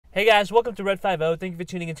Hey guys, welcome to Red 50. Thank you for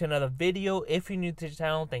tuning into another video. If you're new to the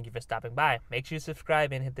channel, thank you for stopping by. Make sure you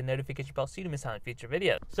subscribe and hit the notification bell so you don't miss out on future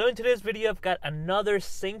videos. So in today's video, I've got another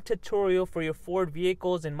sync tutorial for your Ford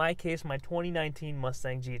vehicles. In my case, my 2019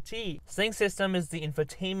 Mustang GT. Sync system is the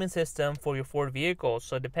infotainment system for your Ford vehicles.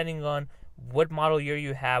 So depending on what model year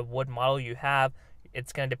you have,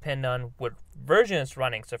 it's going to depend on what version it's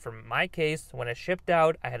running. So for my case, when it shipped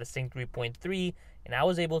out, I had a Sync 3.3 and I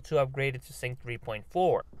was able to upgrade it to Sync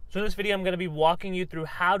 3.4. So in this video, I'm going to be walking you through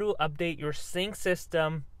how to update your sync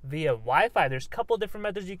system via Wi-Fi. There's a couple different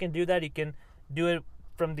methods you can do that. You can do it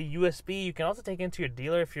from the USB. You can also take it into your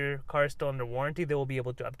dealer. If your car is still under warranty, they will be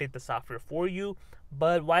able to update the software for you.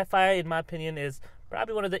 But Wi-Fi, in my opinion, is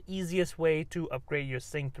probably one of the easiest way to upgrade your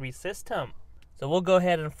Sync 3 system. So we'll go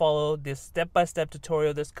ahead and follow this step-by-step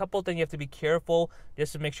tutorial. There's a couple things you have to be careful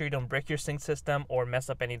just to make sure you don't break your sync system or mess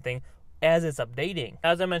up anything as it's updating.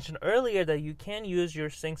 As I mentioned earlier, that you can use your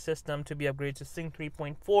sync system to be upgraded to Sync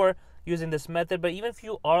 3.4 using this method, but even if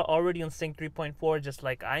you are already on Sync 3.4 just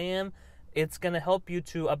like I am, it's going to help you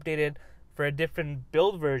to update it for a different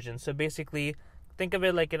build version. So basically, think of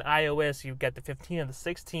it like in iOS, you've got the 15 and the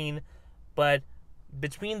 16, but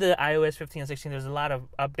between the iOS 15 and 16, there's a lot of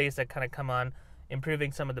updates that kind of come on,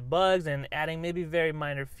 improving some of the bugs and adding maybe very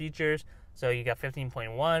minor features. So you got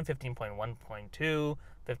 15.1, 15.1.2,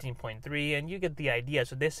 15.3, and you get the idea.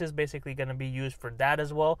 So this is basically going to be used for that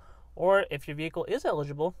as well. Or if your vehicle is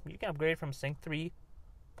eligible, you can upgrade from Sync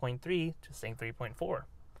 3.3 to Sync 3.4. So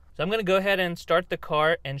I'm going to go ahead and start the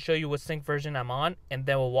car and show you what sync version I'm on, and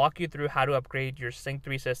then we'll walk you through how to upgrade your Sync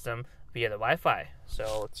 3 system via the Wi-Fi.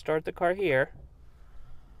 So let's start the car here.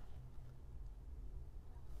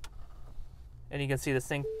 And you can see the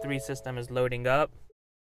Sync 3 system is loading up.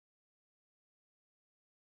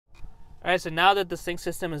 Alright, so now that the sync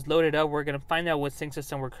system is loaded up, we're going to find out what sync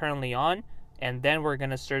system we're currently on, and then we're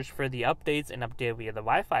going to search for the updates and update via the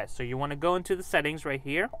Wi-Fi. So you want to go into the settings right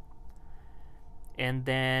here, and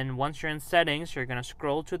then once you're in settings, you're going to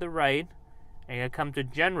scroll to the right, and you're going to come to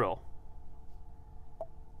General.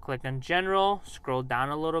 Click on General, scroll down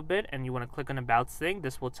a little bit, and you want to click on About Sync.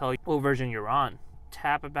 This will tell you what version you're on.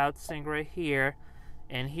 Tap About Sync right here,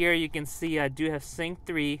 and here you can see I do have Sync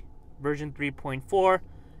 3 version 3.4,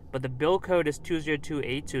 but the build code is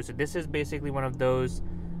 20282. So this is basically one of those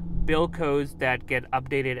build codes that get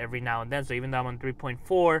updated every now and then. So even though I'm on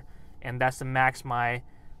 3.4 and that's the max my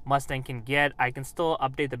Mustang can get, I can still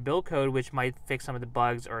update the build code, which might fix some of the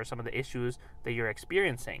bugs or some of the issues that you're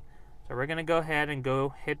experiencing. So we're gonna go ahead and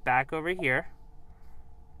go hit back over here,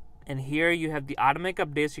 and here you have the automatic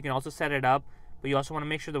updates. You can also set it up, but you also want to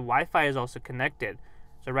make sure the Wi-Fi is also connected.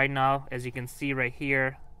 So right now, as you can see right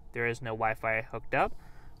here, there is no Wi-Fi hooked up.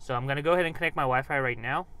 So I'm going to go ahead and connect my Wi-Fi right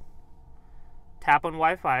now. Tap on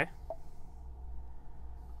Wi-Fi.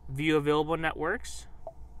 View available networks.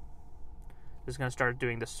 Just going to start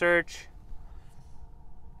doing the search.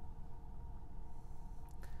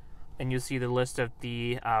 And you'll see the list of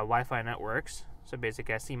the Wi-Fi networks. So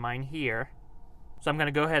basically I see mine here. So I'm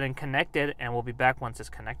going to go ahead and connect it, and we'll be back once it's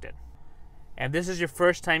connected. And this is your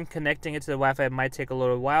first time connecting it to the Wi-Fi. It might take a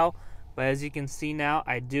little while, but as you can see now,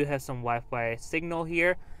 I do have some Wi-Fi signal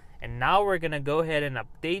here. And now we're going to go ahead and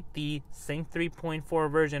update the Sync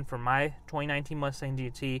 3.4 version for my 2019 Mustang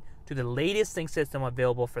GT to the latest sync system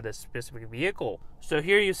available for this specific vehicle. So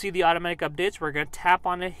here you see the automatic updates. We're going to tap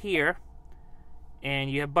on it here,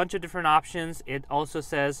 and you have a bunch of different options. It also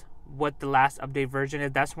says what the last update version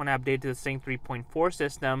is. That's when I updated to the Sync 3.4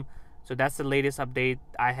 system. So that's the latest update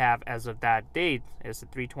I have as of that date. It's the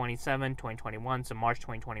 3/27/2021, so March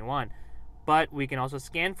 2021. But we can also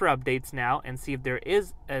scan for updates now and see if there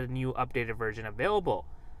is a new updated version available.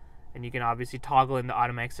 And you can obviously toggle in the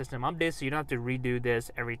automatic system updates, so you don't have to redo this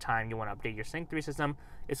every time you want to update your Sync 3 system.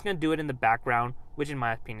 It's going to do it in the background, which in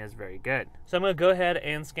my opinion is very good. So I'm going to go ahead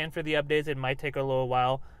and scan for the updates. It might take a little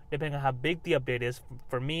while, depending on how big the update is.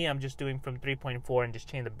 For me, I'm just doing from 3.4 and just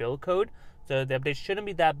change the build code. So the update shouldn't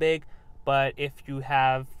be that big. But if you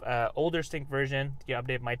have older sync version, the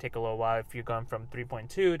update might take a little while if you're going from 3.2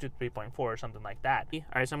 to 3.4 or something like that.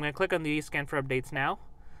 Alright, so I'm going to click on the scan for updates now.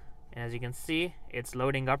 And as you can see, it's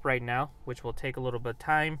loading up right now, which will take a little bit of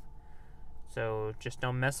time. So just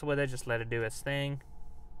don't mess with it, just let it do its thing.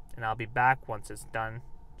 And I'll be back once it's done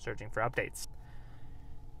searching for updates.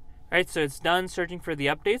 Alright, so it's done searching for the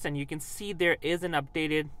updates, and you can see there is an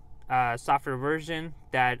updated software version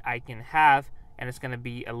that I can have. and it's going to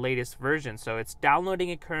be a latest version. So it's downloading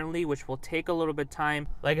it currently, which will take a little bit of time.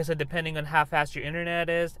 Like I said, depending on how fast your internet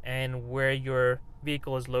is and where your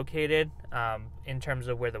vehicle is located, in terms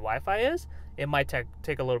of where the Wi-Fi is, it might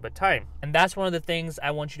take a little bit of time. And that's one of the things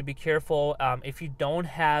I want you to be careful. If you don't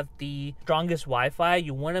have the strongest Wi-Fi,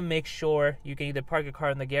 you want to make sure you can either park your car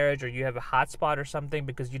in the garage or you have a hotspot or something,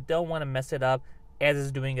 because you don't want to mess it up as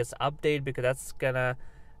it's doing its update, because that's gonna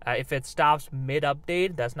if it stops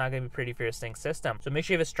mid-update, that's not going to be pretty for your sync system. So make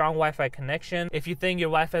sure you have a strong Wi-Fi connection. If you think your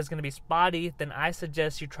Wi-Fi is going to be spotty, then I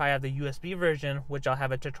suggest you try out the USB version, which I'll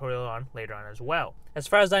have a tutorial on later on as well. As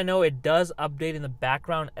far as I know, it does update in the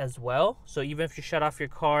background as well. So even if you shut off your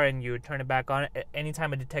car and you turn it back on,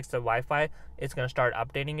 anytime it detects the Wi-Fi, it's going to start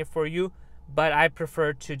updating it for you. But I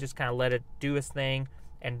prefer to just kind of let it do its thing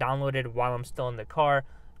and download it while I'm still in the car,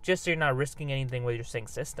 just so you're not risking anything with your sync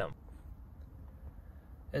system.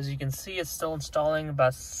 As you can see, it's still installing,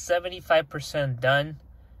 about 75% done,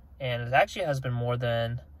 and it actually has been more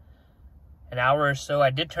than an hour or so.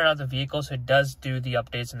 I did turn out the vehicle, so it does do the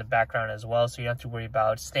updates in the background as well, so you don't have to worry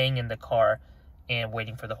about staying in the car and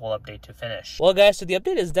waiting for the whole update to finish. Well guys, so the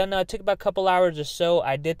update is done now. It took about a couple hours or so.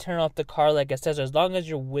 I did turn off the car, like I said, so as long as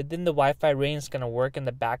you're within the Wi-Fi range, it's going to work in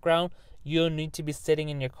the background. You don't need to be sitting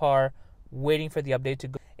in your car waiting for the update to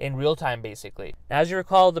go in real time, basically. Now, as you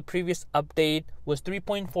recall, the previous update was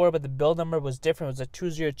 3.4, but the build number was different. It was a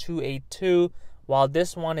 20282, while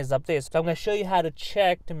this one is updated. So I'm going to show you how to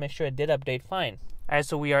check to make sure it did update fine. All right,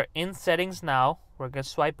 so we are in settings now. We're going to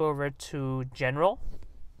swipe over to general.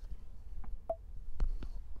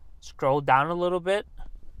 Scroll down a little bit.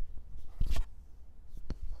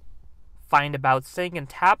 Find about sync and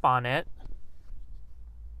tap on it.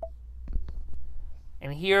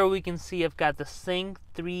 And here we can see I've got the Sync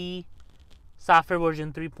 3 software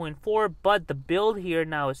version 3.4, but the build here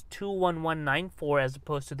now is 21194 as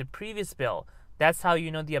opposed to the previous build. That's how you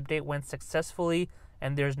know the update went successfully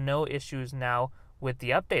and there's no issues now with the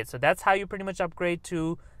update. So that's how you pretty much upgrade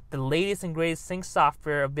to the latest and greatest sync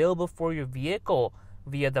software available for your vehicle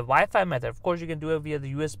via the Wi-Fi method. Of course, you can do it via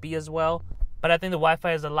the USB as well, but I think the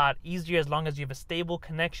Wi-Fi is a lot easier as long as you have a stable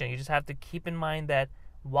connection. You just have to keep in mind that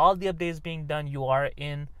while the update is being done, you are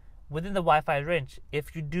within the Wi-Fi range.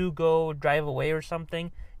 If you do go drive away or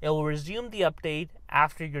something, it will resume the update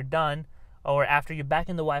after you're done or after you're back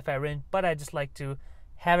in the Wi-Fi range. But I just like to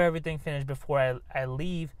have everything finished before I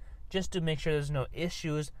leave, just to make sure there's no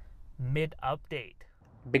issues mid-update.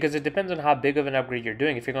 Because it depends on how big of an upgrade you're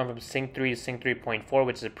doing. If you're going from Sync 3 to Sync 3.4,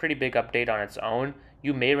 which is a pretty big update on its own,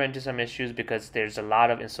 you may run into some issues because there's a lot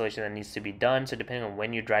of installation that needs to be done. So depending on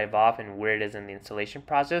when you drive off and where it is in the installation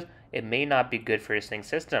process, it may not be good for your sync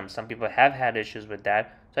system. Some people have had issues with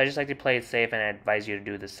that. So I just like to play it safe, and I advise you to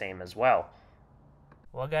do the same as well.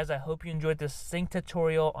 Well guys, I hope you enjoyed this sync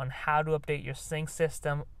tutorial on how to update your sync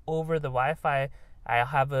system over the Wi-Fi. I'll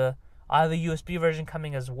have a USB version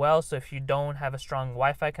coming as well. So if you don't have a strong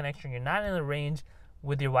Wi-Fi connection, you're not in the range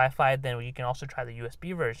with your Wi-Fi, then you can also try the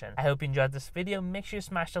USB version. I hope you enjoyed this video. Make sure you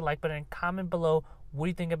smash the like button and comment below what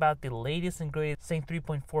you think about the latest and greatest Sync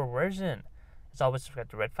 3.4 version. As always, subscribe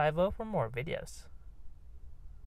to Red 50 for more videos.